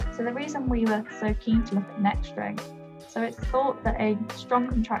So the reason we were so keen to look at neck strength, so it's thought that a strong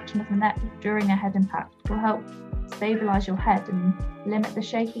contraction of the neck during a head impact will help stabilise your head and limit the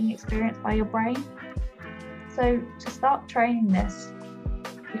shaking experienced by your brain. So to start training this,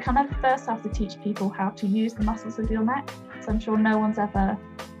 we kind of first have to teach people how to use the muscles of your neck. So I'm sure no one's ever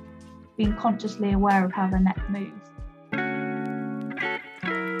been consciously aware of how their neck moves.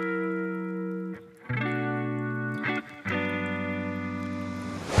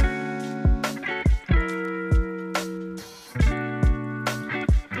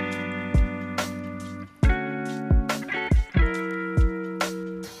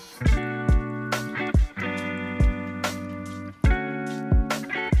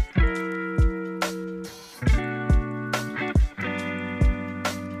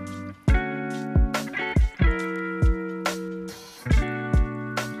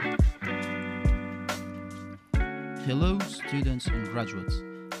 Hello, students and graduates.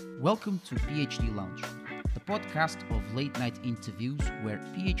 Welcome to PhD Lounge, the podcast of late-night interviews where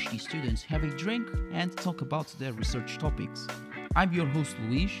PhD students have a drink and talk about their research topics. I'm your host,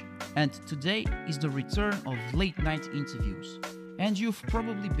 Luis, and today is the return of late-night interviews. And you've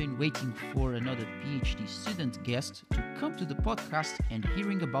probably been waiting for another PhD student guest to come to the podcast and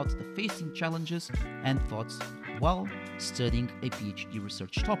hearing about the facing challenges and thoughts while studying a PhD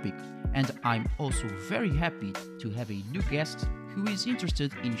research topic. And I'm also very happy to have a new guest who is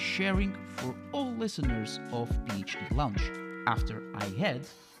interested in sharing for all listeners of PhD Lounge after I had,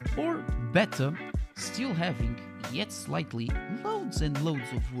 or better, still having yet slightly loads and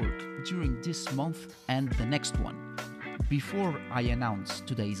loads of work during this month and the next one. Before I announce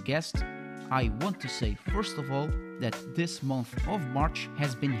today's guest, I want to say first of all that this month of March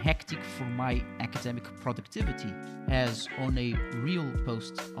has been hectic for my academic productivity, as on a reel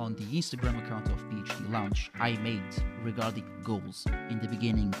post on the Instagram account of PhD Lounge I made regarding goals in the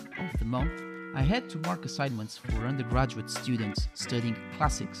beginning of the month, I had to mark assignments for undergraduate students studying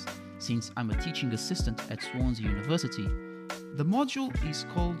classics, since I'm a teaching assistant at Swansea University. The module is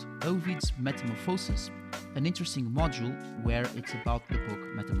called Ovid's Metamorphoses, an interesting module where it's about the book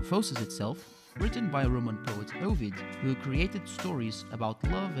Metamorphoses itself, written by Roman poet Ovid, who created stories about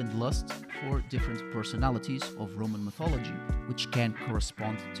love and lust for different personalities of Roman mythology, which can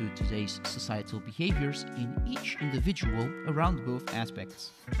correspond to today's societal behaviors in each individual around both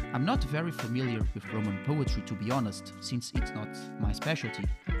aspects. I'm not very familiar with Roman poetry, to be honest, since it's not my specialty.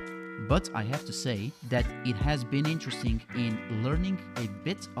 But I have to say that it has been interesting in learning a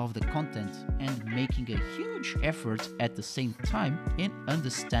bit of the content and making a huge effort at the same time in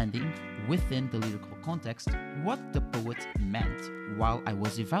understanding within the lyrical context what the poet meant while I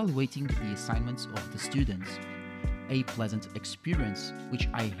was evaluating the assignments of the students. A pleasant experience which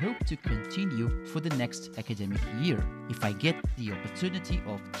I hope to continue for the next academic year if I get the opportunity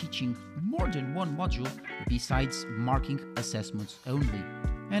of teaching more than one module besides marking assessments only.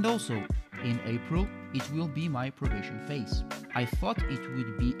 And also, in April, it will be my probation phase. I thought it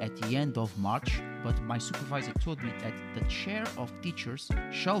would be at the end of March, but my supervisor told me that the chair of teachers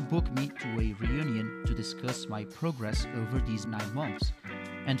shall book me to a reunion to discuss my progress over these 9 months.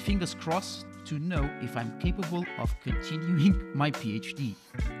 And fingers crossed to know if I'm capable of continuing my PhD.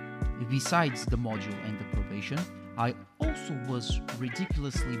 Besides the module and the probation, I also was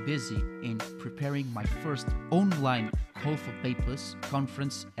ridiculously busy in preparing my first online Call for Papers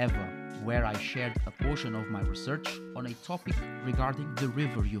conference ever, where I shared a portion of my research on a topic regarding the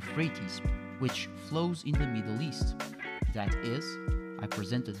river Euphrates, which flows in the Middle East. That is, I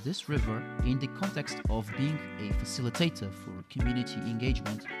presented this river in the context of being a facilitator for community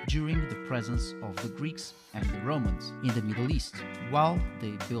engagement during the presence of the Greeks and the Romans in the Middle East, while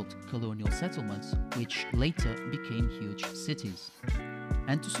they built colonial settlements which later became huge cities.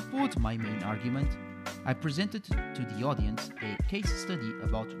 And to support my main argument, I presented to the audience a case study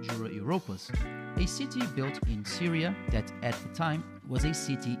about Jura Europos, a city built in Syria that at the time was a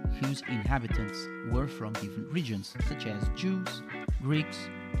city whose inhabitants were from different regions such as Jews, Greeks,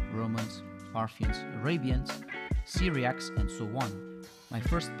 Romans, Parthians, Arabians, Syriacs, and so on. My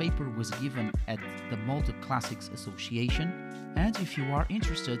first paper was given at the Malta Classics Association, and if you are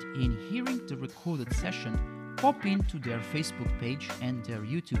interested in hearing the recorded session, pop into their Facebook page and their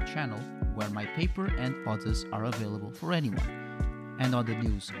YouTube channel, where my paper and others are available for anyone. And other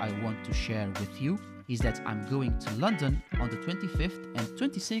news I want to share with you is that I'm going to London on the 25th and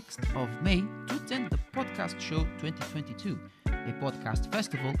 26th of May to attend the Podcast Show 2022, a podcast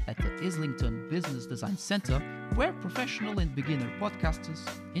festival at the Islington Business Design Centre, where professional and beginner podcasters,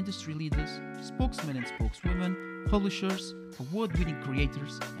 industry leaders, spokesmen and spokeswomen, publishers, award-winning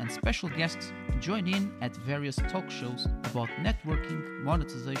creators, and special guests join in at various talk shows about networking,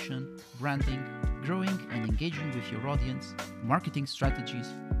 monetization, branding, growing and engaging with your audience, marketing strategies,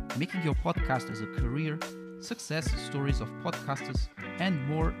 making your podcast as a career, success stories of podcasters, and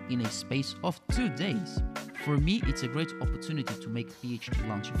more in a space of 2 days. For me, it's a great opportunity to make PhD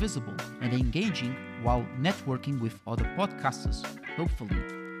Lounge visible and engaging while networking with other podcasters, hopefully,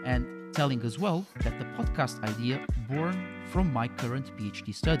 and telling as well that the podcast idea born from my current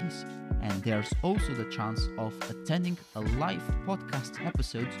PhD studies. And there's also the chance of attending a live podcast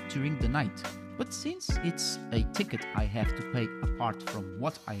episode during the night. But since it's a ticket I have to pay apart from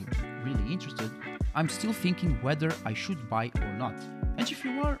what I'm really interested, I'm still thinking whether I should buy or not. And if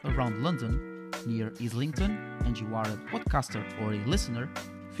you are around London, near Islington, and you are a podcaster or a listener,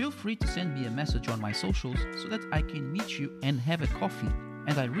 feel free to send me a message on my socials so that I can meet you and have a coffee.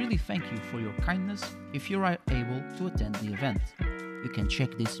 And I really thank you for your kindness if you are able to attend the event. You can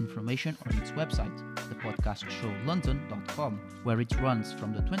check this information on its website, thepodcastshowlondon.com, where it runs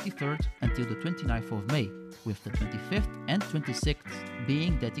from the 23rd until the 29th of May, with the 25th and 26th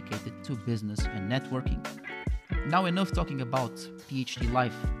being dedicated to business and networking. Now enough talking about PhD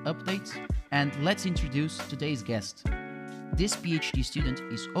Life updates, and let's introduce today's guest. This PhD student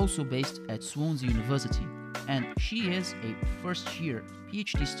is also based at Swansea University, and she is a first-year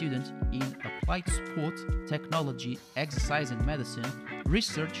PhD student in applied sport, technology, exercise and medicine,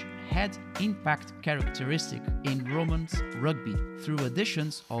 research head impact characteristic in Romans rugby through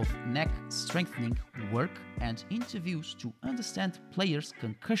additions of neck strengthening work and interviews to understand players'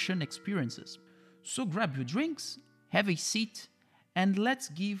 concussion experiences. So grab your drinks, have a seat, and let's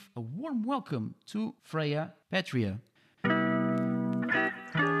give a warm welcome to Freya Petria.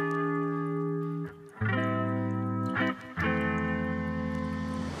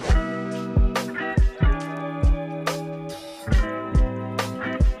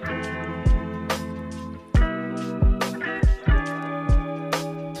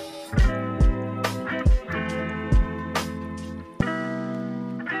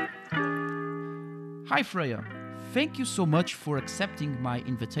 Hi Freya, thank you so much for accepting my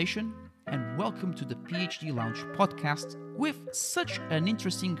invitation and welcome to the PhD Lounge podcast with such an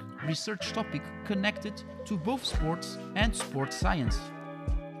interesting research topic connected to both sports and sports science.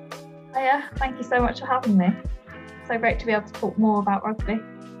 Hiya, thank you so much for having me. So great to be able to talk more about rugby.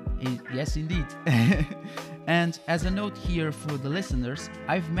 Yes, indeed. And as a note here for the listeners,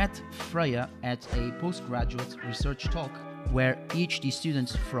 I've met Freya at a postgraduate research talk where PhD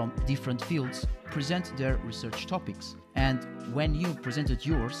students from different fields present their research topics. And when you presented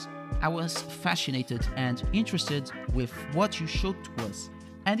yours, I was fascinated and interested with what you showed to us.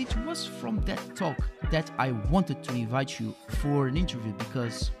 And it was from that talk that I wanted to invite you for an interview,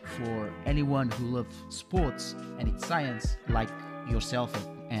 because for anyone who loves sports and its science, like yourself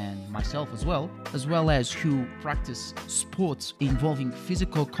and myself as well as who practice sports involving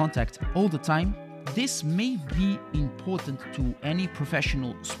physical contact all the time, this may be important to any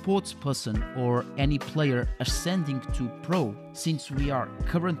professional sports person or any player ascending to pro, since we are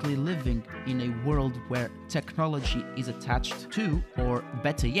currently living in a world where technology is attached to, or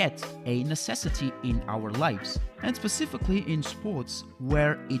better yet, a necessity in our lives, and specifically in sports,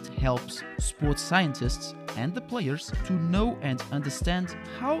 where it helps sports scientists and the players to know and understand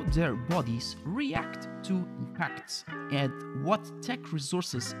how their bodies react to impacts and what tech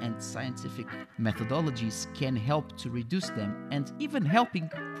resources and scientific methodologies can help to reduce them, and even helping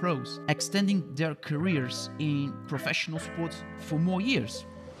pros extending their careers in professional sports for more years.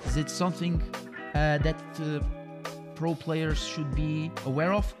 Is it something that pro players should be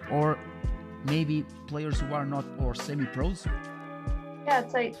aware of, or maybe players who are not, or semi-pros? Yeah,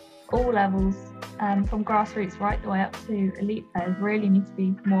 I'd say all levels, from grassroots right the way up to elite players, really need to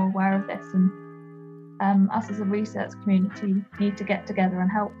be more aware of this, and us as a research community need to get together and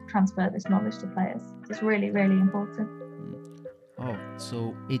help transfer this knowledge to players. It's really, really important. Oh,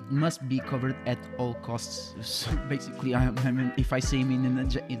 so it must be covered at all costs. So basically, I mean, if I say it in an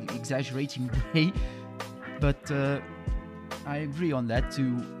exaggerating way, but I agree on that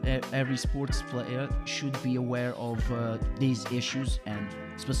too. Every sports player should be aware of these issues, and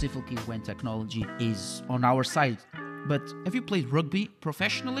specifically when technology is on our side. But have you played rugby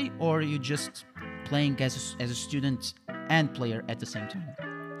professionally, or are you just playing as a student and player at the same time?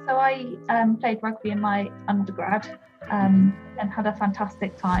 So I played rugby in my undergrad and had a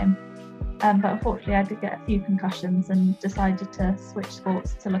fantastic time. But unfortunately, I did get a few concussions and decided to switch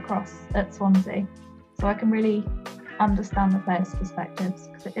sports to lacrosse at Swansea. So I can really understand the players' perspectives,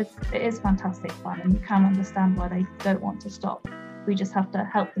 because it is fantastic fun, and you can understand why they don't want to stop. We just have to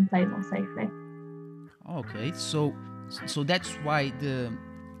help them play more safely. Okay, so that's why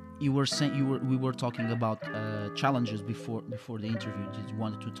you were saying we were talking about challenges before the interview. You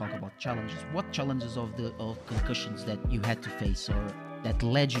wanted to talk about challenges. What challenges of concussions that you had to face or that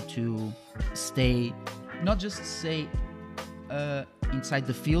led you to stay, not just say inside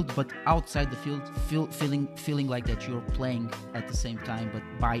the field, but outside the field, feeling like that you're playing at the same time, but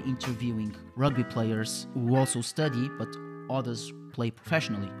by interviewing rugby players who also study, but others play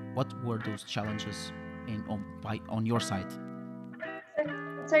professionally. What were those challenges on your side?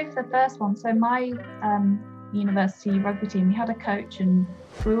 So for the first one, so my university rugby team, we had a coach and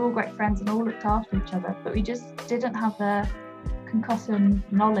we were all great friends and all looked after each other, but we just didn't have the concussion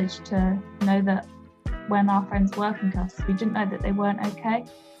knowledge to know that when our friends were concussed, we didn't know that they weren't okay.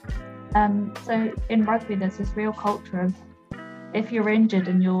 So in rugby, there's this real culture of if you're injured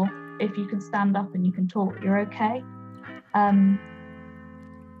and if you can stand up and you can talk, you're okay.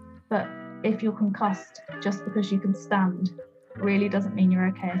 But if you're concussed just because you can stand, really doesn't mean you're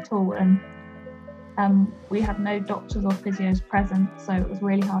okay at all. And we had no doctors or physios present, so it was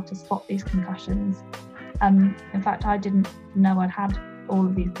really hard to spot these concussions. In fact, I didn't know I'd had all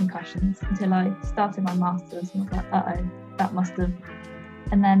of these concussions until I started my master's and was like, that must have.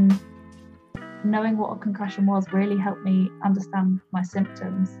 And then knowing what a concussion was really helped me understand my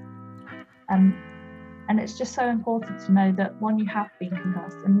symptoms. And it's just so important to know that when you have been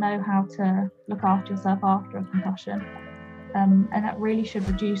concussed and know how to look after yourself after a concussion. And that really should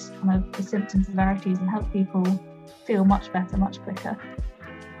reduce kind of the symptom severities and help people feel much better, much quicker.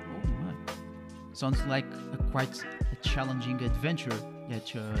 Oh my. Sounds like quite a challenging adventure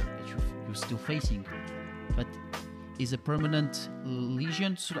that you're still facing. But is a permanent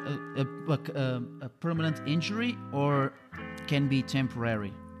lesion a permanent injury or can be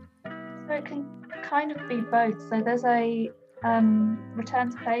temporary? So it can kind of be both. So there's a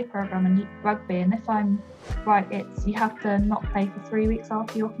return to play program in rugby, and if I'm right, it's you have to not play for 3 weeks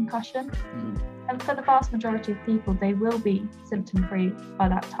after your concussion. And for the vast majority of people, they will be symptom free by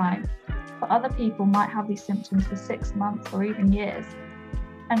that time, but other people might have these symptoms for 6 months or even years.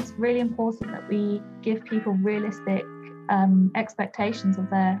 And it's really important that we give people realistic expectations of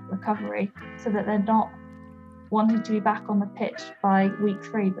their recovery so that they're not wanting to be back on the pitch by week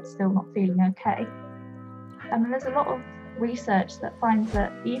 3 but still not feeling okay. And there's a lot of research that finds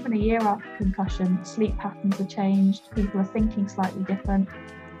that even a year after concussion, sleep patterns are changed, people are thinking slightly different,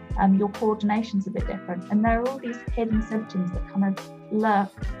 your coordination's a bit different, and there are all these hidden symptoms that kind of lurk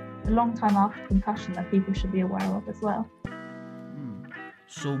a long time after concussion that people should be aware of as well.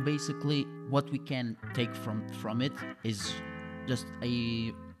 So basically what we can take from it is just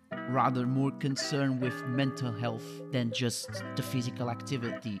a rather more concern with mental health than just the physical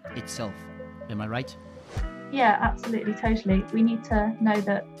activity itself. Am I right? Yeah, absolutely, totally. We need to know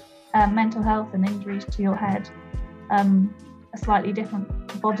that mental health and injuries to your head are slightly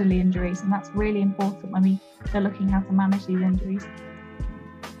different bodily injuries, and that's really important when we are looking how to manage these injuries.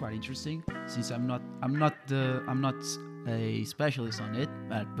 Quite interesting, since I'm not a specialist on it,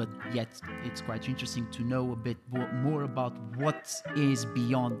 but yet it's quite interesting to know a bit more about what is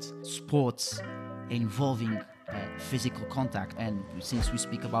beyond sports involving physical contact. And since we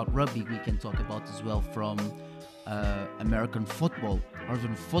speak about rugby, we can talk about as well from American football or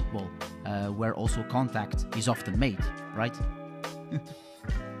even football, where also contact is often made, right?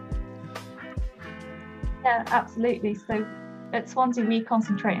 Yeah, absolutely. So at Swansea, we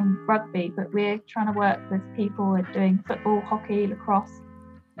concentrate on rugby, but we're trying to work with people doing football, hockey, lacrosse,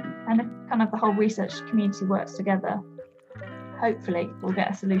 and if kind of the whole research community works together, hopefully we'll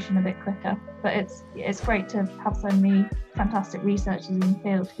get a solution a bit quicker. But it's great to have so many fantastic researchers in the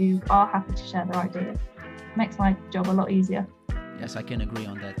field who are happy to share their ideas. It makes my job a lot easier. Yes, I can agree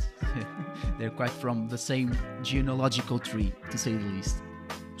on that. They're quite from the same genealogical tree, to say the least.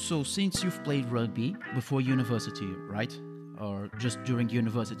 So since you've played rugby before university, right? Or just during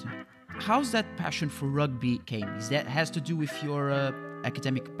university, how's that passion for rugby came? Is that has to do with your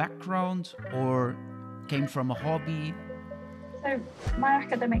academic background or came from a hobby? So my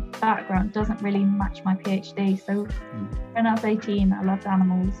academic background doesn't really match my PhD. So when I was 18, I loved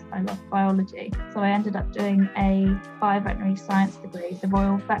animals, I loved biology. So I ended up doing a bioveterinary science degree at the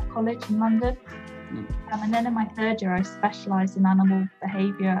Royal Vet College in London. And then in my third year, I specialised in animal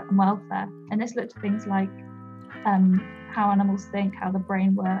behaviour and welfare. And this looked at things like how animals think, how the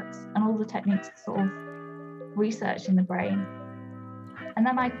brain works, and all the techniques to sort of researching the brain. And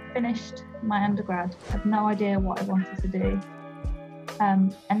then I finished my undergrad, had no idea what I wanted to do,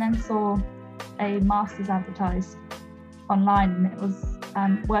 and then saw a master's advertised online, and it was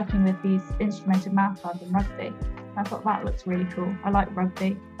working with these instrumented mouth guards in rugby. I thought that looks really cool. I like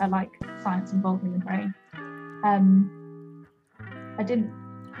rugby. I like science involving the brain. I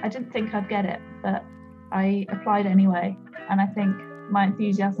didn't think I'd get it, but I applied anyway, and I think my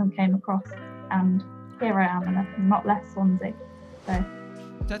enthusiasm came across, and here I am, and I've not left Swansea. So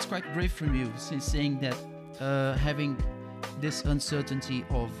that's quite brave from you, since saying that having this uncertainty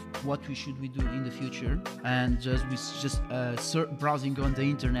of what we should do in the future, and just browsing on the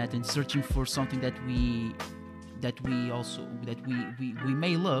internet and searching for something that we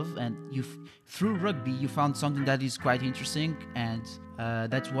may love, and through rugby you found something that is quite interesting, and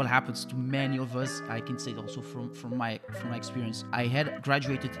that's what happens to many of us. I can say also from my experience. I had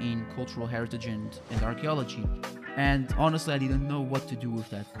graduated in cultural heritage and archaeology, and honestly I didn't know what to do with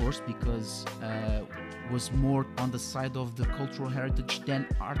that course, because was more on the side of the cultural heritage than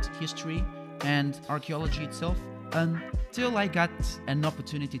art history and archaeology itself, until I got an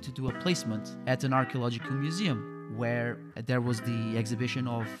opportunity to do a placement at an archaeological museum where there was the exhibition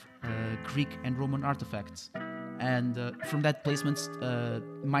of Greek and Roman artifacts. And from that placement,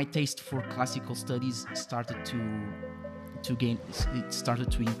 my taste for classical studies started to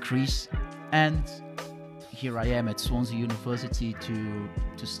increase, and here I am at Swansea University to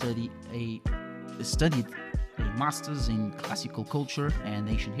studied a master's in classical culture and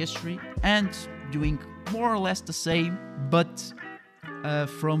ancient history, and doing more or less the same, but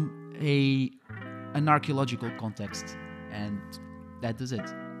from an archaeological context, and that is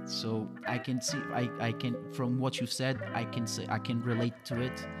it. So I can see, I can, from what you've said, I can relate to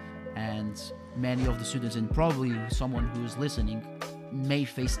it, and many of the students, and probably someone who's listening, may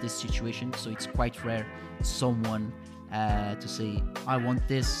face this situation. So it's quite rare someone to say, I want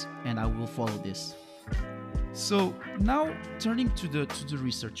this and I will follow this. So now turning to the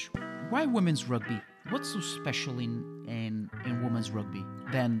research, why women's rugby? What's so special in women's rugby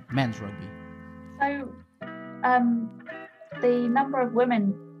than men's rugby? So the number of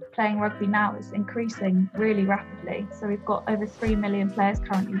women playing rugby now is increasing really rapidly. So we've got over 3 million players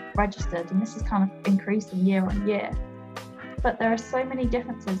currently registered, and this is kind of increasing year on year. But there are so many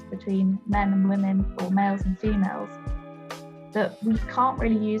differences between men and women, or males and females, that we can't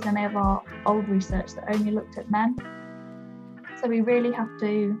really use any of our old research that only looked at men. So we really have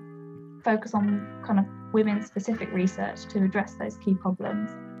to focus on kind of women-specific research to address those key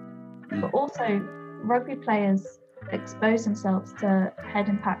problems. But also, rugby players expose themselves to head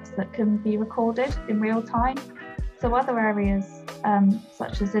impacts that can be recorded in real time. So other areas,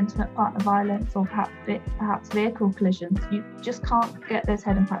 such as intimate partner violence or perhaps vehicle collisions, you just can't get those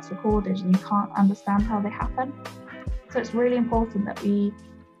head impacts recorded, and you can't understand how they happen. So it's really important that we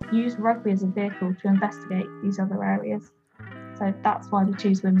use rugby as a vehicle to investigate these other areas. So that's why we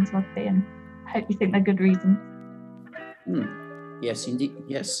choose women's rugby, and I hope you think they're good reasons. Yes, indeed.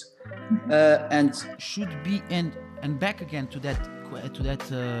 Yes. And should be, and back again to that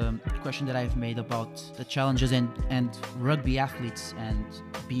question that I've made about the challenges and rugby athletes and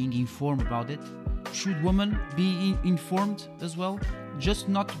being informed about it. Should women be informed as well? Just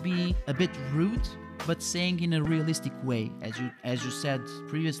not be a bit rude, but saying in a realistic way, as you said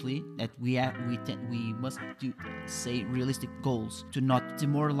previously, that we must say realistic goals to not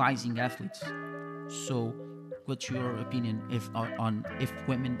demoralizing athletes. So, what's your opinion if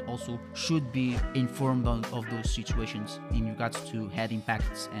women also should be informed of those situations in regards to head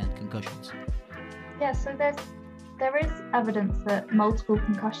impacts and concussions? Yeah, so there is evidence that multiple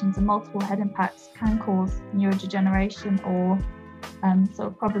concussions and multiple head impacts can cause neurodegeneration or sort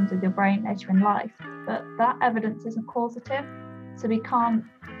of problems with your brain later in life, but that evidence isn't causative, so we can't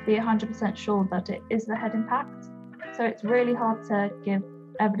be 100% sure that it is the head impact. So it's really hard to give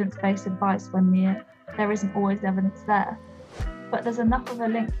evidence-based advice when there isn't always evidence there. But there's enough of a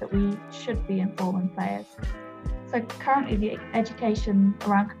link that we should be informing players. So currently the education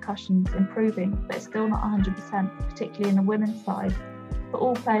around concussions is improving, but it's still not 100%, particularly in the women's side. But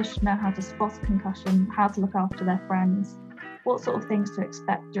all players should know how to spot a concussion, how to look after their friends, what sort of things to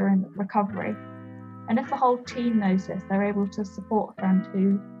expect during recovery. And if the whole team knows this, they're able to support a friend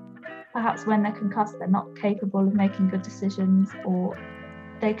who, perhaps when they're concussed, they're not capable of making good decisions, or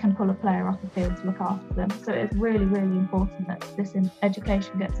they can pull a player off the field to look after them. So it's really, really important that this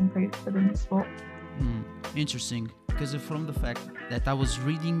education gets improved within the sport. Interesting, because from the fact that I was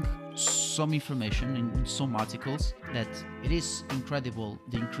reading some information in some articles that it is incredible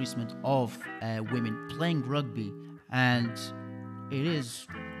the increasement of women playing rugby, and it is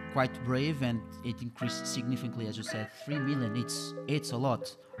quite brave, and it increased significantly, as you said, 3 million. It's a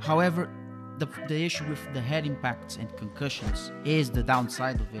lot. However, the issue with the head impacts and concussions is the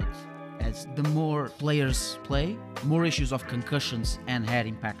downside of it. As the more players play, more issues of concussions and head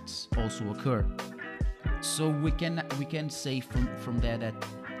impacts also occur. So we can say from there that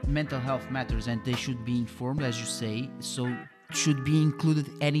mental health matters and they should be informed, as you say. So should be included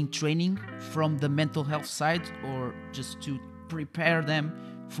any training from the mental health side, or just to prepare them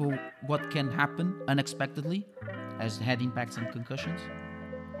for what can happen unexpectedly as head impacts and concussions?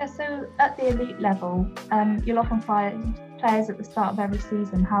 Yeah, so at the elite level, you'll often find players at the start of every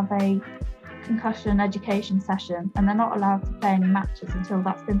season have a concussion education session, and they're not allowed to play any matches until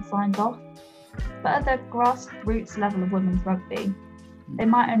that's been signed off. But at the grassroots level of women's rugby, they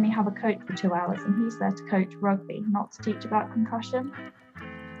might only have a coach for 2 hours, and he's there to coach rugby, not to teach about concussion.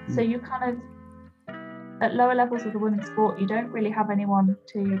 So you kind of, at lower levels of the women's sport, you don't really have anyone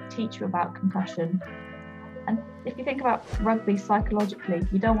to teach you about concussion. And if you think about rugby psychologically,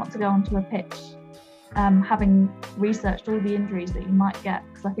 you don't want to go onto a pitch having researched all the injuries that you might get,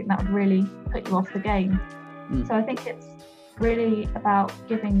 because I think that would really put you off the game. So I think it's really about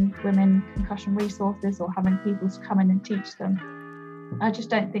giving women concussion resources or having people to come in and teach them. I just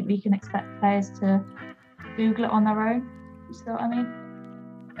don't think we can expect players to Google it on their own. You see what I mean?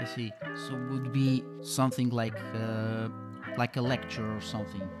 I see. So it would be something like a lecture or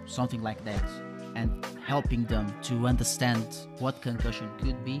something like that, and helping them to understand what concussion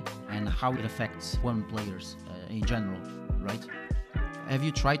could be and how it affects women players in general, right? Have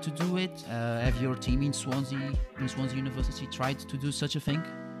you tried to do it? Have your team in Swansea University tried to do such a thing?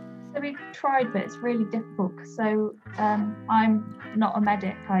 So we've tried, but it's really difficult. So I'm not a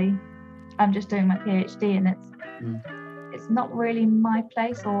medic. I'm just doing my PhD, and it's not really my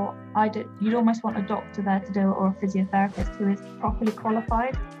place. Or you'd almost want a doctor there to do it, or a physiotherapist who is properly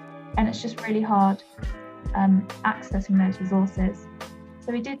qualified. And it's just really hard accessing those resources.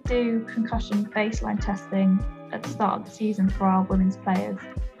 So we did do concussion baseline testing at the start of the season for our women's players,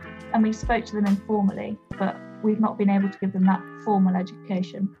 and we spoke to them informally, but we've not been able to give them that formal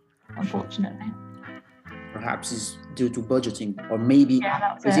education, unfortunately. Perhaps it's due to budgeting, or maybe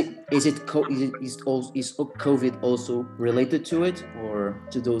is COVID also related to it, or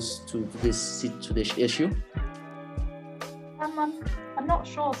to this issue? I'm not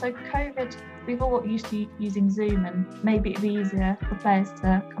sure. So COVID, we've all got used to using Zoom, and maybe it'd be easier for players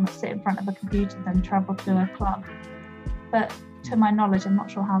to come and sit in front of a computer than travel to a club. But to my knowledge, I'm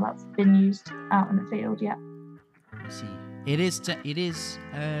not sure how that's been used out in the field yet. I see. It is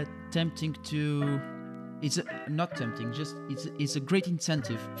tempting to. Not tempting. Just it's a great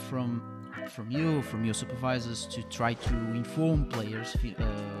incentive from your supervisors to try to inform players,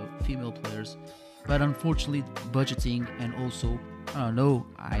 female players. But unfortunately, budgeting and also, I don't know,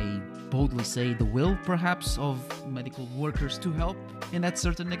 I boldly say the will, perhaps, of medical workers to help in that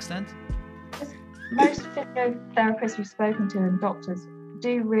certain extent. Most physiotherapists we've spoken to and doctors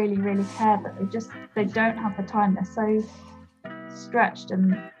do really, really care, but they don't have the time. They're so stretched.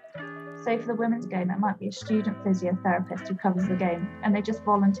 And say for the women's game, it might be a student physiotherapist who covers the game, and they just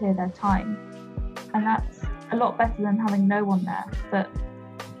volunteer their time. And that's a lot better than having no one there. But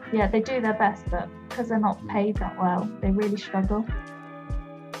yeah, they do their best, but because they're not paid that well, they really struggle.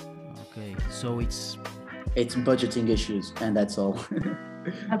 Okay, so it's budgeting issues, and that's all.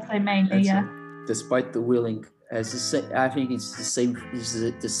 I'd say mainly, yeah. Despite the willing, I think it's the same. It's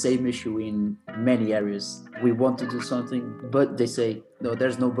the same issue in many areas. We want to do something, but they say no.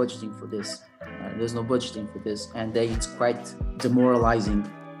 There's no budgeting for this. There's no budgeting for this, and it's quite demoralizing.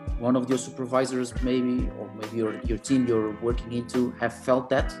 One of your supervisors, maybe your team you're working into, have felt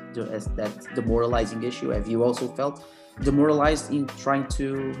that as that demoralizing issue. Have you also felt demoralized in trying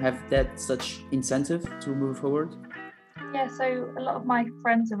to have such incentive to move forward? Yeah, so a lot of my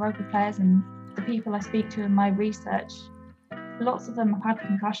friends are rugby players, and the people I speak to in my research, lots of them have had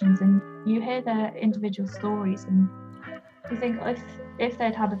concussions, and you hear their individual stories, and you think if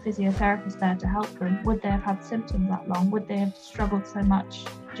they'd had a physiotherapist there to help them, would they have had symptoms that long? Would they have struggled so much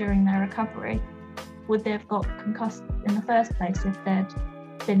during their recovery? Would they have got concussed in the first place if they'd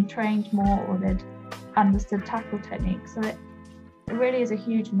been trained more or they'd understood tackle techniques? So it really is a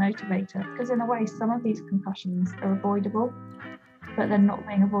huge motivator, because in a way some of these concussions are avoidable, but they're not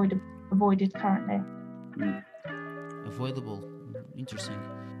being avoided currently. Avoidable. Interesting.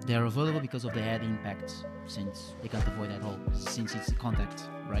 They are avoidable because of the head impact, since they can't avoid at all, since it's contact,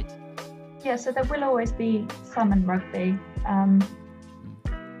 right? Yeah, so there will always be some in rugby,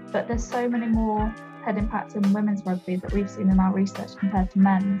 but there's so many more head impacts in women's rugby that we've seen in our research compared to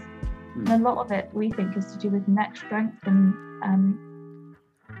men's. And a lot of it, we think, is to do with neck strength and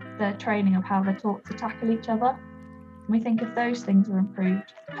the training of how they're taught to tackle each other. And we think if those things are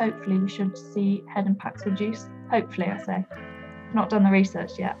improved, hopefully we should see head impacts reduce. Hopefully, I say. Not done the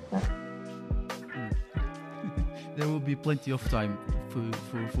research yet, but there will be plenty of time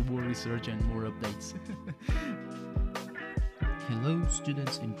for more research and more updates. Hello,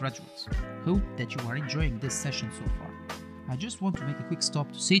 students and graduates. Hope that you are enjoying this session so far. I just want to make a quick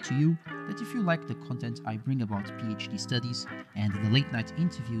stop to say to you that if you like the content I bring about PhD studies and the late night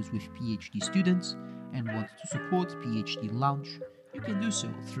interviews with PhD students and want to support PhD Lounge, you can do so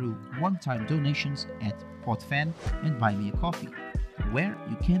through one-time donations at Podfan and Buy Me a Coffee, where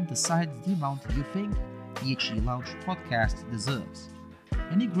you can decide the amount you think PhD Lounge podcast deserves.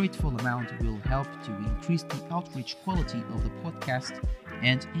 Any grateful amount will help to increase the outreach quality of the podcast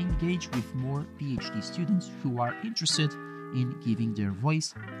and engage with more PhD students who are interested in giving their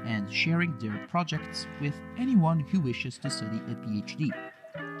voice and sharing their projects with anyone who wishes to study a PhD.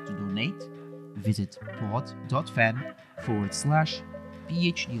 To donate, visit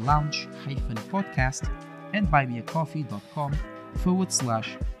pod.fan/PhD Lounge-podcast and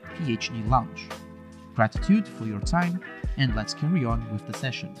buymeacoffee.com/PhD Lounge. Gratitude for your time, and let's carry on with the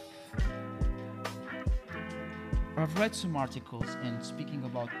session. I've read some articles, and speaking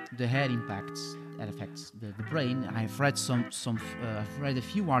about the head impacts that affects the brain, I've read I've read a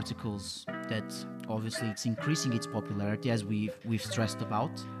few articles that obviously it's increasing its popularity, as we've stressed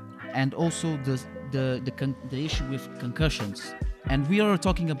about, and also the issue with concussions. And we are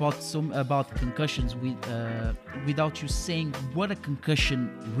talking about concussions without you saying what a concussion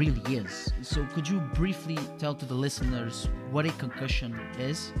really is. So could you briefly tell to the listeners what a concussion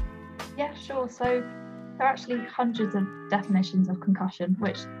is? Yeah, sure. So there are actually hundreds of definitions of concussion,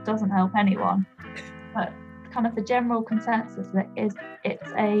 which doesn't help anyone. But kind of the general consensus that is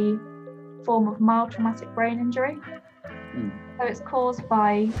it's a form of mild traumatic brain injury. So it's caused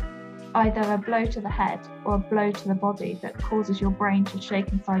by either a blow to the head or a blow to the body that causes your brain to shake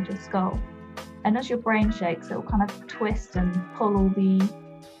inside your skull. And as your brain shakes, it will kind of twist and pull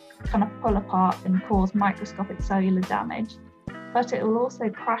apart and cause microscopic cellular damage. But it will also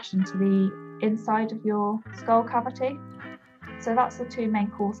crash into the inside of your skull cavity. So that's the two main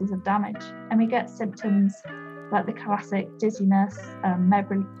causes of damage. And we get symptoms like the classic dizziness,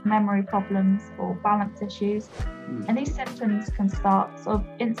 memory problems, or balance issues. And these symptoms can start sort of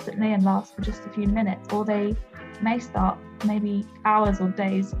instantly and last for just a few minutes, or they may start maybe hours or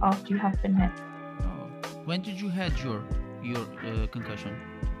days after you have been hit. When did you had your concussion?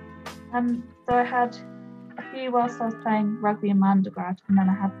 So I had a few whilst I was playing rugby in my undergrad, and then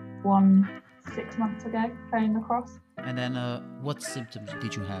I had one 6 months ago playing lacrosse. And then what symptoms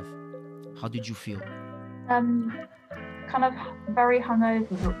did you have? How did you feel? Kind of very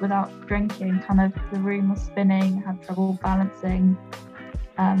hungover without drinking. Kind of the room was spinning, had trouble balancing.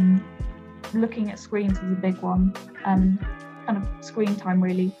 Looking at screens was a big one. Kind of screen time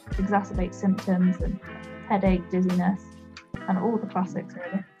really exacerbates symptoms, and headache, dizziness, and all the classics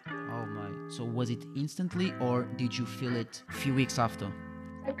really. Oh my! So was it instantly, or did you feel it a few weeks after?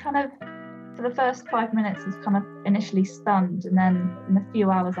 It kind of, for the first 5 minutes, was kind of initially stunned, and then in a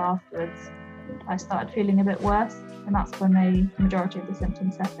few hours afterwards, I started feeling a bit worse, and that's when the majority of the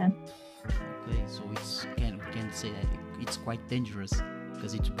symptoms set in. Okay, so we can say that it's quite dangerous,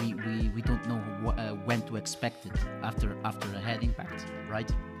 because we don't know when to expect it after a head impact,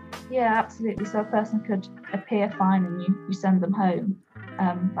 right? Yeah, absolutely. So a person could appear fine and you send them home,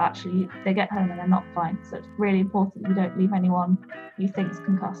 but actually they get home and they're not fine. So it's really important you don't leave anyone you think's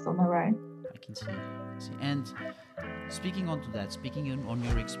concussed on their own. I can see. And speaking on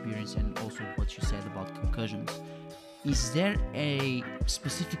your experience and also what you said about concussions, is there a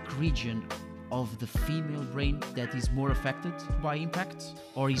specific region of the female brain that is more affected by impact,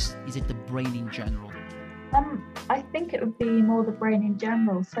 or is it the brain in general? I think it would be more the brain in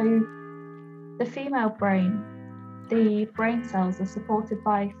general. So the female brain, the brain cells are supported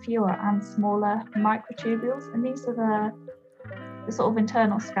by fewer and smaller microtubules, and these are the sort of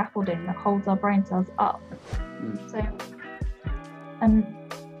internal scaffolding that holds our brain cells up. So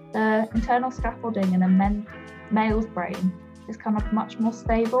the internal scaffolding in a male's brain is kind of much more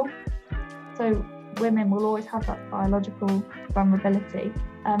stable. So women will always have that biological vulnerability.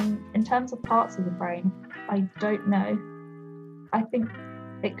 In terms of parts of the brain, I don't know. I think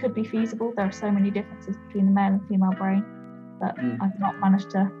it could be feasible. There are so many differences between the male and female brain, but I've not managed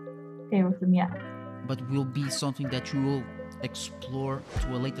to hear of them yet. But will be something that you will explore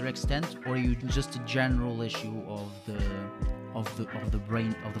to a later extent, or are you just a general issue of the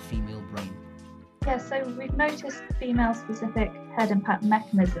brain, of the female brain? Yeah, so we've noticed female-specific head impact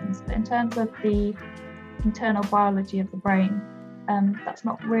mechanisms, but in terms of the internal biology of the brain, that's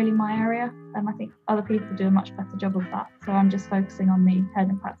not really my area. I think other people do a much better job of that. So I'm just focusing on the head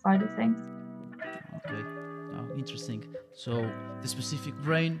impact side of things. Okay. interesting. So the specific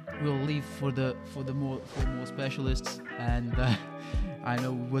brain will leave for more specialists, and I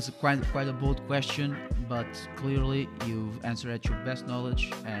know it was quite a bold question, but clearly you've answered at your best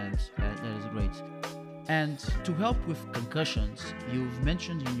knowledge, and that is great. And to help with concussions, you've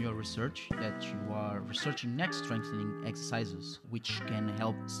mentioned in your research that you are researching neck strengthening exercises, which can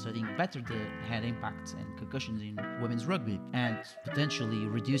help studying better the head impacts and concussions in women's rugby and potentially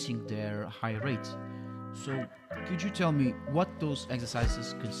reducing their high rate. So, could you tell me what those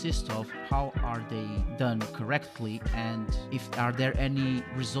exercises consist of, how are they done correctly, and if are there any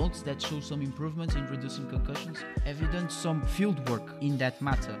results that show some improvements in reducing concussions? Have you done some field work in that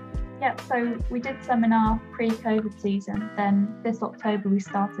matter? Yeah, so we did some in our pre-COVID season. Then this October we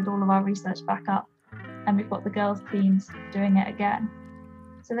started all of our research back up, and we've got the girls' teams doing it again.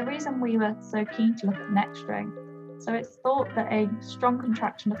 So the reason we were so keen to look at neck strength, so it's thought that a strong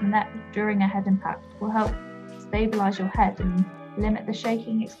contraction of the neck during a head impact will help stabilize your head and limit the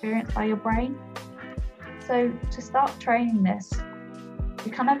shaking experienced by your brain. So to start training this,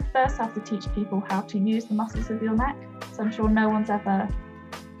 we kind of first have to teach people how to use the muscles of your neck. So I'm sure no one's ever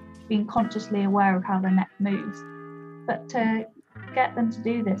been consciously aware of how their neck moves. But to get them to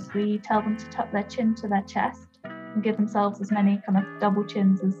do this, we tell them to tuck their chin to their chest and give themselves as many kind of double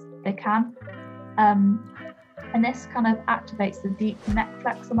chins as they can. And this kind of activates the deep neck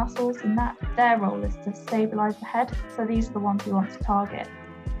flexor muscles, and that their role is to stabilize the head. So these are the ones we want to target.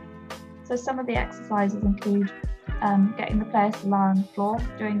 So some of the exercises include getting the players to lie on the floor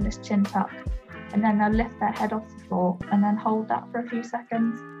doing this chin tuck, and then they'll lift their head off the floor and then hold that for a few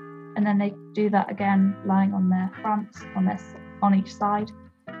seconds. And then they do that again, lying on their fronts, on each side.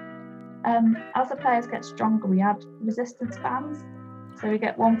 As the players get stronger, we add resistance bands. So we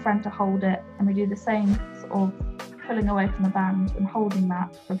get one friend to hold it, and we do the same sort of pulling away from the band and holding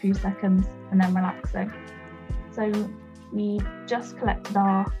that for a few seconds and then relaxing. So we just collected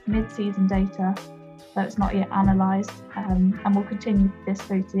our mid-season data, so it's not yet analysed, and we'll continue this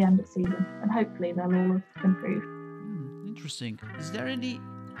through to the end of the season, and hopefully they'll all have improved. Interesting. Is there any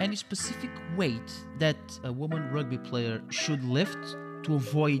specific weight that a woman rugby player should lift to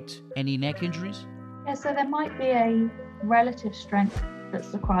avoid any neck injuries? Yeah, so there might be a relative strength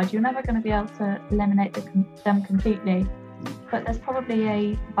that's required. You're never going to be able to eliminate them completely, but there's probably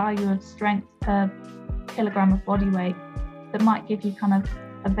a value of strength per kilogram of body weight that might give you kind of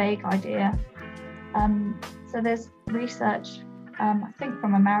a vague idea. So there's research, I think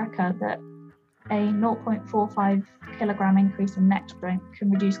from America, that a 0.45 kilogram increase in neck strength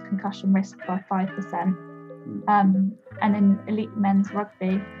can reduce concussion risk by 5%. And in elite men's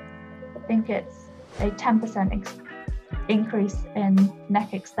rugby, I think it's a 10% increase in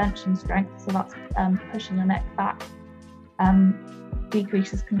neck extension strength, so that's pushing your neck back,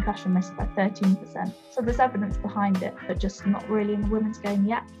 decreases concussion risk by 13%. So there's evidence behind it, but just not really in the women's game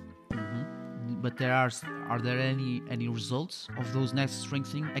yet. But are there any results of those neck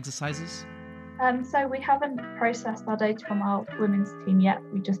strengthening exercises? So we haven't processed our data from our women's team yet.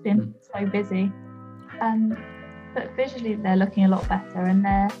 We've just been so busy. But visually they're looking a lot better, and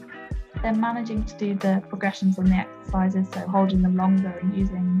they're managing to do the progressions on the exercises, so holding them longer and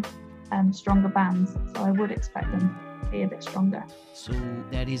using stronger bands. So I would expect them to be a bit stronger. So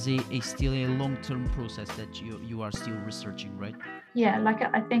that is still a long-term process that you are still researching, right? Yeah,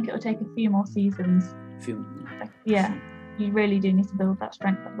 I think it will take a few more seasons. You really do need to build that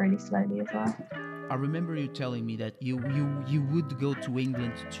strength up really slowly as well. I remember you telling me that you would go to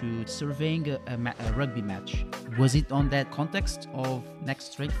England to surveying a rugby match. Was it on that context of neck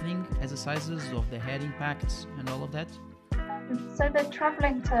strengthening exercises, of the head impacts and all of that? So the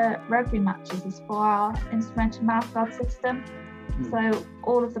travelling to rugby matches is for our instrumental mouthguard system. So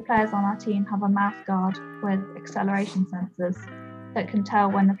all of the players on our team have a mouthguard with acceleration sensors that can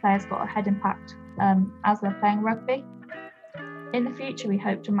tell when the player's got a head impact as they're playing rugby. In the future, we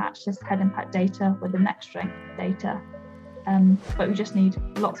hope to match this head impact data with the neck strength data, but we just need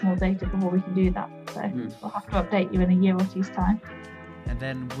lots more data before we can do that. So we'll have to update you in a year or two's time. And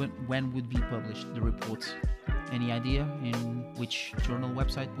then when would be published the reports? Any idea in which journal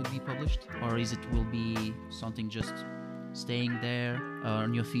website would be published, or will be something just staying there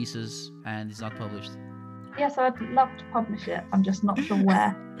on your thesis and it's not published? Yes, I'd love to publish it. I'm just not sure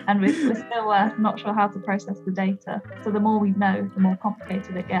where, and we're still not sure how to process the data. So the more we know, the more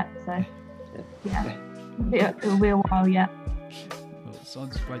complicated it gets. So yeah, it'll be a while yet. Well, it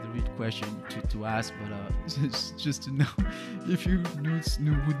sounds quite a weird question to ask, but just to know if you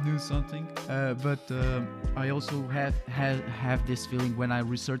would know something. But I also have this feeling when I'm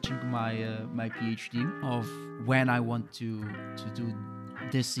researching my PhD of when I want to do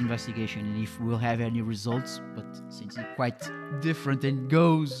this investigation and if we'll have any results, but since it's quite different and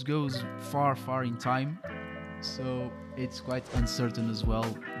goes far in time, so it's quite uncertain as well,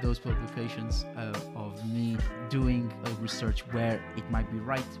 those publications of me doing a research where it might be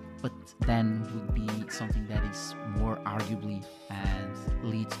right, but then would be something that is more arguably and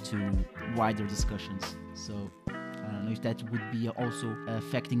lead to wider discussions. So I don't know if that would be also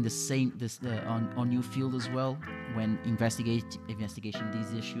affecting on your field as well when investigating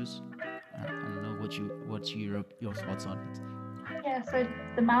these issues. I don't know what's your thoughts on it. Yeah, so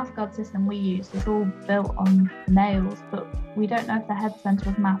the mouthguard system we use is all built on males, but we don't know if the head centre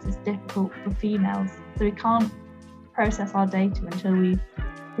of mass is difficult for females. So we can't process our data until we've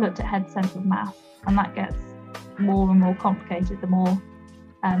looked at head centre of mass, and that gets more and more complicated the more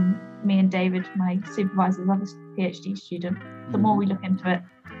me and David, my supervisor's other PhD student, the more we look into it,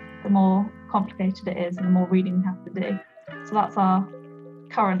 the more complicated it is and the more reading we have to do. So that's our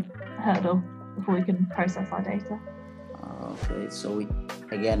current hurdle before we can process our data. Okay, so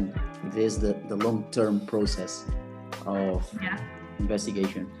it is the long-term process of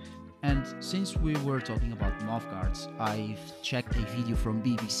investigation. And since we were talking about mouthguards, I've checked a video from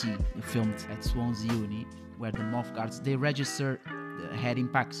BBC filmed at Swansea Uni where the mouthguards, they register the head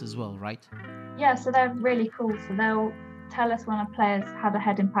impacts as well, right? Yeah, so they're really cool. So they'll tell us when a player's had a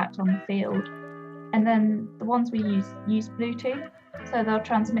head impact on the field. And then the ones we use Bluetooth. So they'll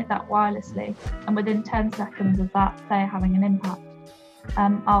transmit that wirelessly. And within 10 seconds of that player having an impact,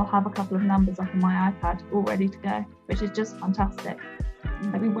 I'll have a couple of numbers up on my iPad all ready to go, which is just fantastic.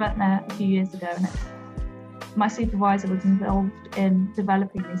 Like we weren't there a few years ago, and my supervisor was involved in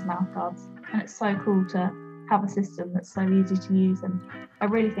developing these mouthguards. And it's so cool to have a system that's so easy to use, and I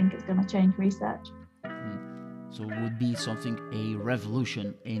really think it's going to change research. So it would be something, a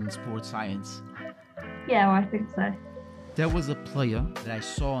revolution in sports science. Yeah, I think so. There was a player that I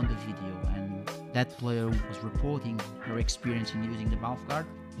saw on the video, and that player was reporting her experience in using the mouthguard.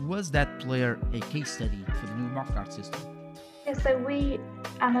 Was that player a case study for the new mouthguard system? Yeah, so we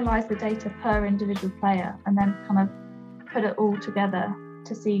analyse the data per individual player and then kind of put it all together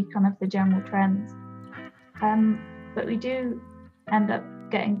to see kind of the general trends. But we do end up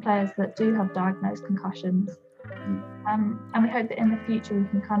getting players that do have diagnosed concussions. And we hope that in the future we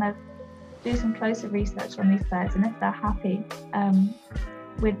can kind of do some closer research on these players, and if they're happy,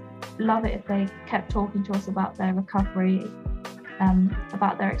 we'd love it if they kept talking to us about their recovery,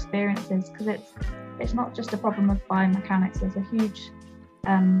 about their experiences, because it's not just a problem of biomechanics. There's a huge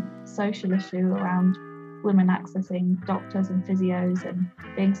social issue around women accessing doctors and physios and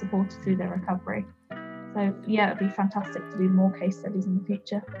being supported through their recovery. So yeah, it'd be fantastic to do more case studies in the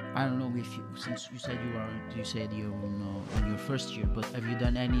future. I don't know if since you said you're in your first year, but have you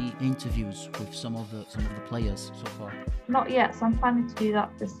done any interviews with some of the players so far? Not yet, so I'm planning to do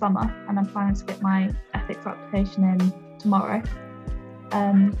that this summer, and I'm planning to get my ethics application in tomorrow.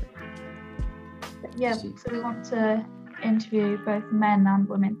 Yeah, so we want to interview both men and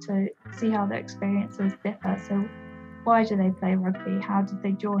women to see how their experiences differ. So why do they play rugby? How did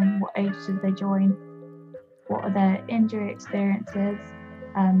they join? What age did they join? What are their injury experiences?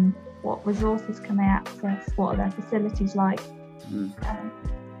 What resources can they access? What are their facilities like?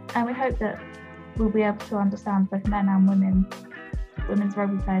 And we hope that we'll be able to understand both men and women's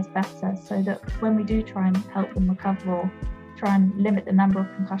rugby players better, so that when we do try and help them recover or try and limit the number of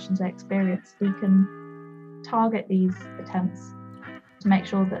concussions they experience, we can target these attempts to make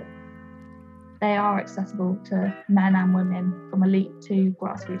sure that they are accessible to men and women from elite to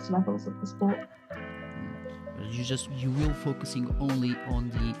grassroots levels of the sport. You will focusing only on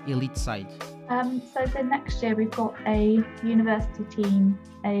the elite side? So the next year we've got a university team,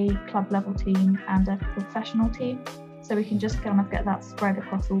 a club level team and a professional team. So we can just kind of get that spread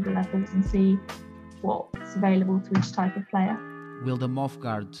across all the levels and see what's available to each type of player. Will the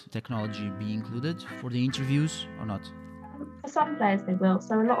mouthguard technology be included for the interviews or not? For some players they will.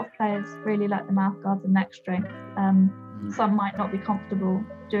 So a lot of players really like the mouthguards and neck strength. Some might not be comfortable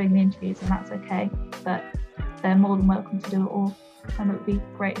doing the interviews, and that's okay, but they're more than welcome to do it all, and it would be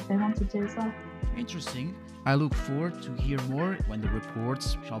great if they wanted to as well. Interesting. I look forward to hear more when the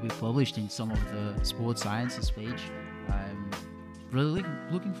reports shall be published in some of the sports sciences page. I'm really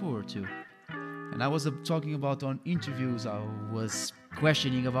looking forward to. And I was talking about on interviews, I was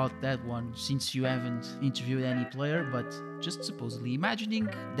questioning about that one, since you haven't interviewed any player, but just supposedly imagining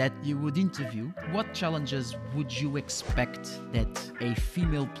that you would interview, what challenges would you expect that a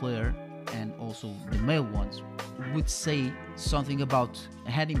female player and also the male ones would say something about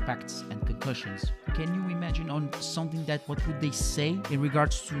head impacts and concussions? Can you imagine on something that what would they say in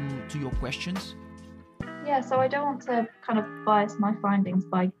regards to your questions? Yeah, so I don't want to kind of bias my findings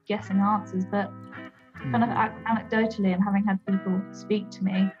by guessing answers, but kind of anecdotally and having had people speak to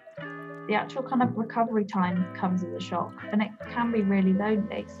me, the actual kind of recovery time comes as a shock, and it can be really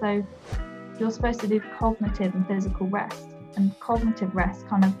lonely. So you're supposed to do cognitive and physical rest, and cognitive rest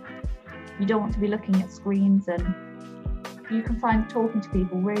kind of, you don't want to be looking at screens, and you can find talking to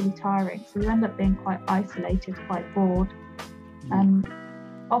people really tiring. So you end up being quite isolated, quite bored.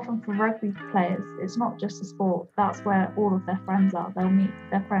 Often for rugby players, it's not just a sport, that's where all of their friends are. They'll meet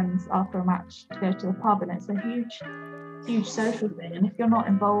their friends after a match to go to the pub, and it's a huge social thing. And if you're not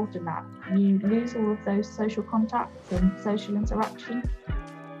involved in that, you lose all of those social contacts and social interaction.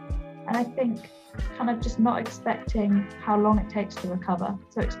 And I think kind of just not expecting how long it takes to recover.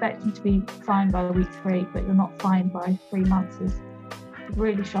 So expecting to be fine by week 3, but you're not fine by 3 months is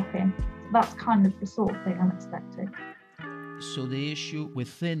really shocking. So that's kind of the sort of thing I'm expecting. So the issue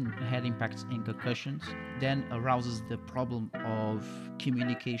within head impacts and concussions then arouses the problem of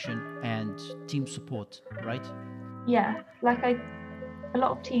communication and team support, right? Yeah, like a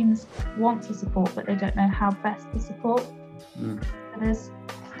lot of teams want to support, but they don't know how best to support. So there's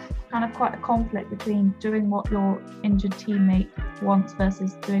kind of quite a conflict between doing what your injured teammate wants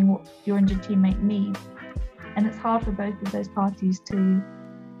versus doing what your injured teammate needs. And it's hard for both of those parties to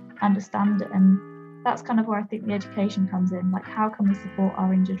understand it. And that's kind of where I think the education comes in. Like, how can we support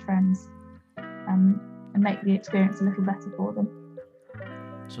our injured friends and make the experience a little better for them?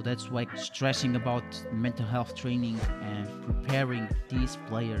 So that's why stressing about mental health training and preparing these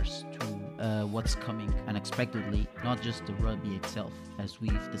players to what's coming unexpectedly, not just the rugby itself, as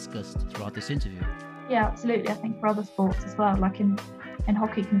we've discussed throughout this interview. Yeah, absolutely. I think for other sports as well, like in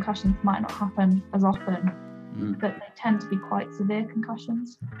hockey, concussions might not happen as often, but they tend to be quite severe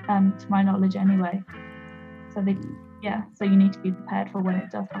concussions, to my knowledge anyway. So so you need to be prepared for when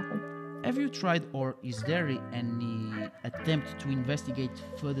it does happen. Have you tried, or is there any attempt to investigate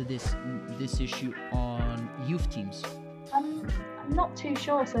further this issue on youth teams? I'm not too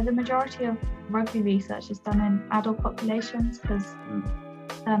sure. So the majority of rugby research is done in adult populations because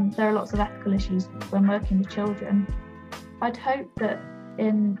there are lots of ethical issues when working with children. I'd hope that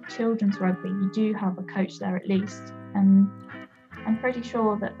in children's rugby you do have a coach there at least, and I'm pretty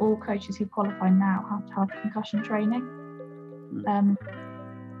sure that all coaches who qualify now have to have concussion training.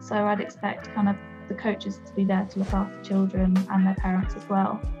 So I'd expect kind of the coaches to be there to look after children and their parents as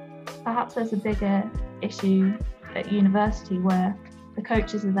well. Perhaps there's a bigger issue at university where the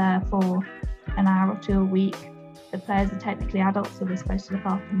coaches are there for an hour or 2 a week. The players are technically adults, so they're supposed to look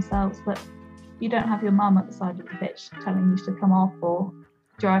after themselves, but you don't have your mum at the side of the pitch telling you to come off or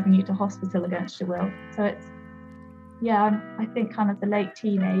driving you to hospital against your will. So it's, I think kind of the late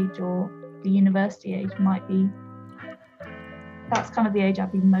teenage or the university age that's kind of the age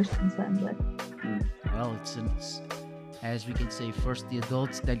I'd be most concerned with. Well, it's as we can say, first the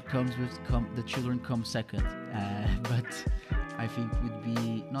adults, then the children come second. But I think would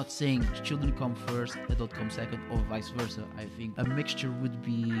be not saying children come first, adult come second, or vice versa. I think a mixture would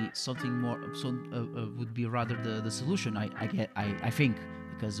be something more. Would be rather the solution. I think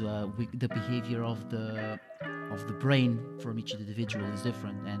because the behavior of the brain from each individual is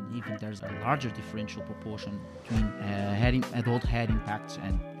different, and even there's a larger differential proportion between adult head impacts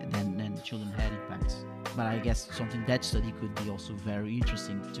and then children head impacts. But I guess that study could be also very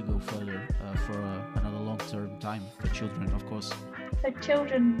interesting to go further for another long-term time for children, of course. So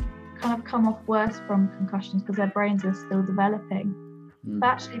children kind of come off worse from concussions because their brains are still developing. But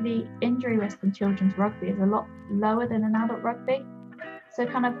actually the injury risk in children's rugby is a lot lower than in adult rugby. So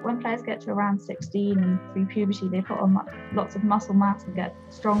kind of when players get to around 16 and through puberty, they put on lots of muscle mass and get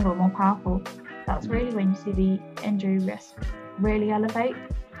stronger, more powerful. That's really when you see the injury risk really elevate.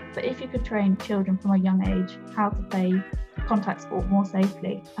 But if you could train children from a young age how to play contact sport more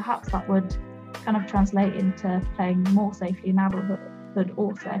safely, perhaps that would kind of translate into playing more safely in adulthood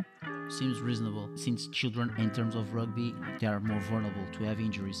also. Seems reasonable, since children in terms of rugby, they are more vulnerable to have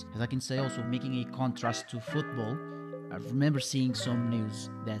injuries. As I can say also, making a contrast to football, I remember seeing some news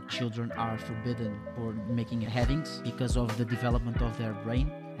that children are forbidden for making headings because of the development of their brain,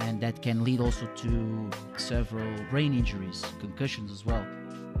 and that can lead also to several brain injuries, concussions as well.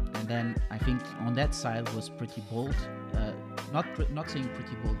 And then I think on that side was pretty bold. Not saying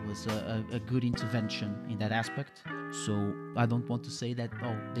pretty bold, was a good intervention in that aspect. So I don't want to say that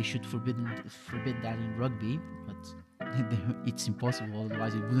they should forbid that in rugby, but it's impossible,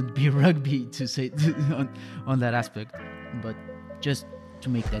 otherwise it wouldn't be rugby to say on that aspect. But just to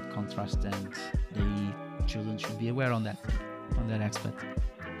make that contrast, and the children should be aware on that aspect.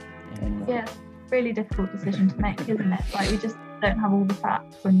 And, yeah, really difficult decision to make, isn't it? Like, we just don't have all the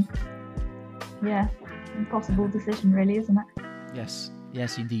facts, and impossible decision, really, isn't it?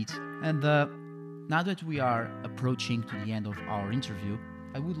 Yes, indeed. And now that we are approaching to the end of our interview,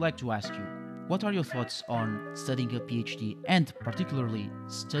 I would like to ask you, what are your thoughts on studying a PhD and particularly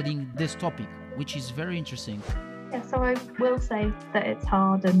studying this topic, which is very interesting? Yeah, so I will say that it's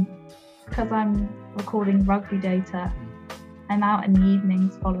hard, and because I'm recording rugby data, I'm out in the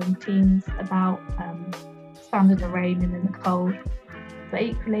evenings following teams about standing in the rain and in the cold. But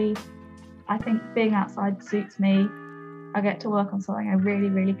equally, I think being outside suits me. I get to work on something I really,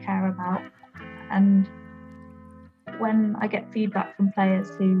 really care about. And when I get feedback from players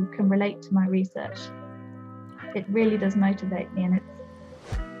who can relate to my research, it really does motivate me. And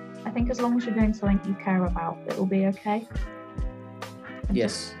I think as long as you're doing something you care about, it will be okay. And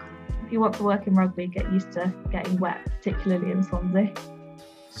Yes. If you want to work in rugby, get used to getting wet, particularly in Swansea.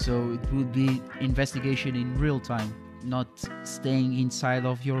 So it would be investigation in real time, not staying inside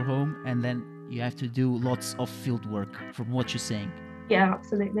of your home and then you have to do lots of field work from what you're saying. Yeah,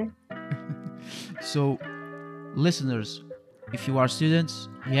 absolutely. So, listeners, if you are students,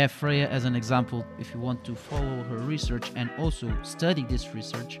 you have Freya as an example. If you want to follow her research and also study this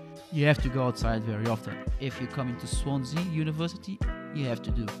research, you have to go outside very often. If you come into Swansea University, you have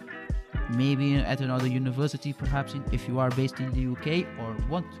to do. Maybe at another university, perhaps if you are based in the UK or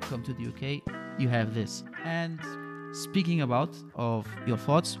want to come to the UK, you have this. And speaking about of your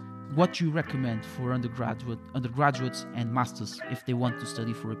thoughts, what you recommend for undergraduates and masters if they want to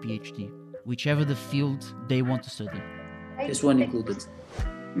study for a PhD, whichever the field they want to study. This one included.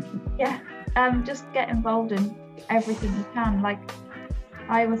 Yeah, just get involved in everything you can. Like,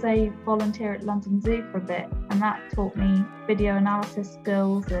 I was a volunteer at London Zoo for a bit, and that taught me video analysis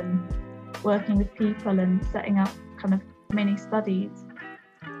skills and working with people and setting up kind of mini studies.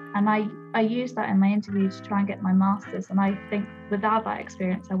 And I used that in my interview to try and get my master's. And I think without that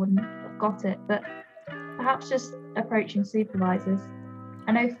experience, I wouldn't have got it. But perhaps just approaching supervisors.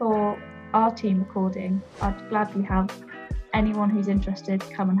 I know for our team recording, I'd gladly have anyone who's interested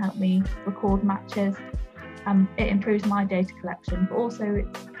come and help me record matches. It improves my data collection, but also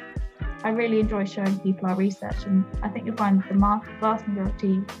I really enjoy showing people our research. And I think you'll find the vast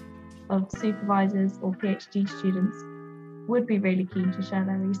majority of supervisors or PhD students would be really keen to share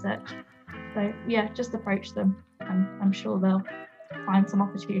their research. So yeah, just approach them and I'm sure they'll find some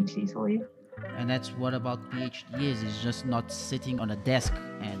opportunities for you. And that's what about PhD is. It's just not sitting on a desk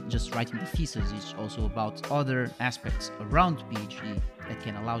and just writing the thesis. It's also about other aspects around PhD that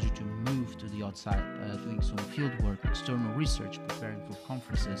can allow you to move to the outside, doing some field work, external research, preparing for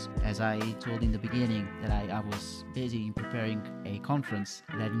conferences. As I told in the beginning, that I was busy in preparing a conference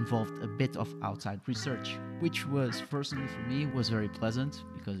that involved a bit of outside research, which was personally for me was very pleasant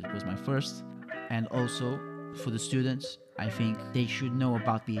because it was my first. And also for the students, I think they should know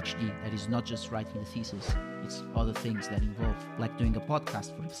about PhD. That is not just writing the thesis. It's other things that involve, like doing a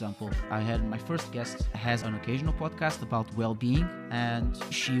podcast, for example. I had my first guest has an occasional podcast about well-being, and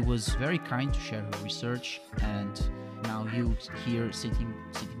she was very kind to share her research. And now you here sitting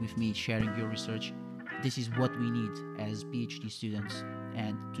with me, sharing your research. This is what we need as PhD students,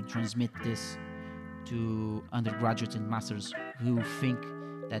 and to transmit this to undergraduates and masters who think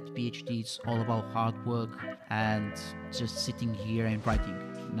that PhD is all about hard work and just sitting here and writing.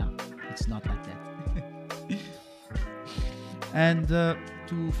 No, it's not like that. And to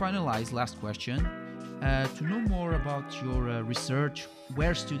finalize, last question, to know more about your research,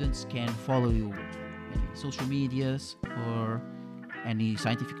 where students can follow you, any social medias or any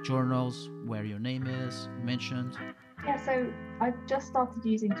scientific journals where your name is mentioned? Yeah, so I've just started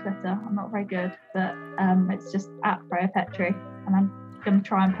using Twitter. I'm not very good, but it's just at Freya Petri, and I'm going to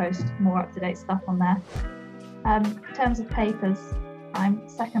try and post more up-to-date stuff on there. In terms of papers, I'm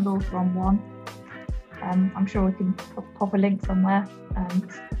second author on one. I'm sure we can pop a link somewhere.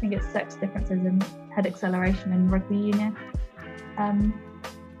 I think it's sex differences in head acceleration in rugby union. And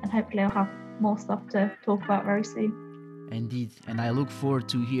hopefully I'll have more stuff to talk about very soon. Indeed, and I look forward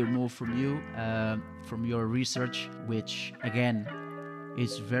to hear more from you, from your research, which again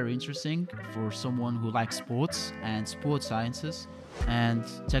is very interesting for someone who likes sports and sports sciences and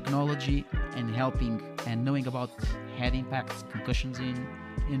technology and helping and knowing about head impacts, concussions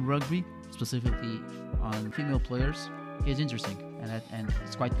in rugby, specifically on female players, is interesting. And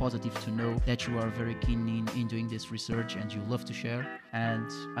it's quite positive to know that you are very keen in doing this research and you love to share. And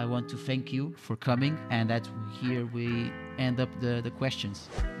I want to thank you for coming, and that here we end up the questions.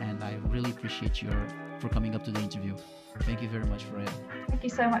 And I really appreciate for coming up to the interview. Thank you very much, Freya. Thank you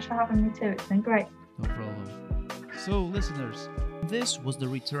so much for having me too. It's been great. No problem. So, listeners, this was the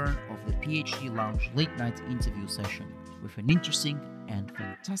return of the PhD Lounge late night interview session with an interesting and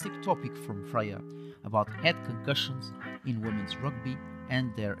fantastic topic from Freya about head concussions in women's rugby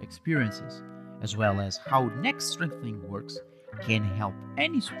and their experiences, as well as how neck strengthening works can help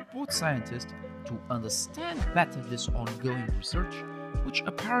any sports scientist to understand better this ongoing research, which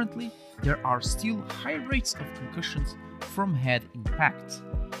apparently there are still high rates of concussions from head impact,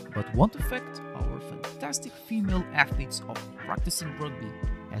 but won't affect our fantastic female athletes of practicing rugby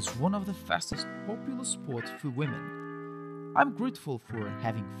as one of the fastest popular sports for women. I'm grateful for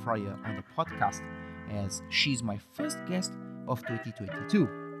having Freya on the podcast as she's my first guest of 2022,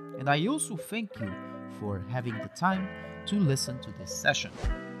 and I also thank you for having the time to listen to this session,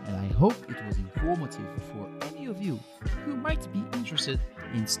 and I hope it was informative for any of you who might be interested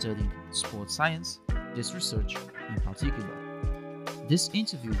in studying sports science, this research in particular. This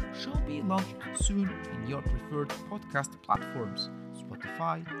interview shall be launched soon in your preferred podcast platforms,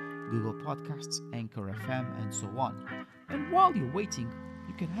 Spotify, Google Podcasts, Anchor FM, and so on. And while you're waiting,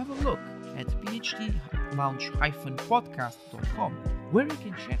 you can have a look at phdlounge-podcast.com, where you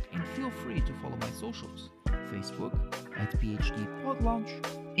can check and feel free to follow my socials: Facebook at PhDPodLounge,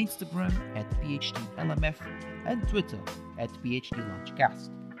 Instagram at PhDLMF, and Twitter at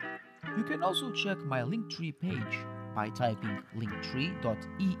PhDLaunchcast. You can also check my Linktree page by typing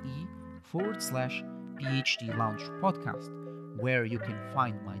linktree.ee/PhD Lounge Podcast, where you can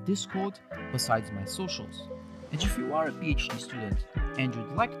find my Discord besides my socials. And if you are a PhD student and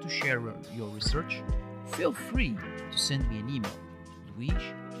would like to share your research, feel free to send me an email,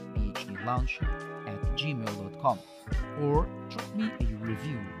 luisphdlounge@gmail.com, or drop me a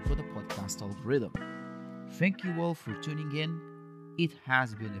review for the podcast algorithm. Thank you all for tuning in. It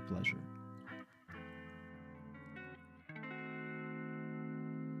has been a pleasure.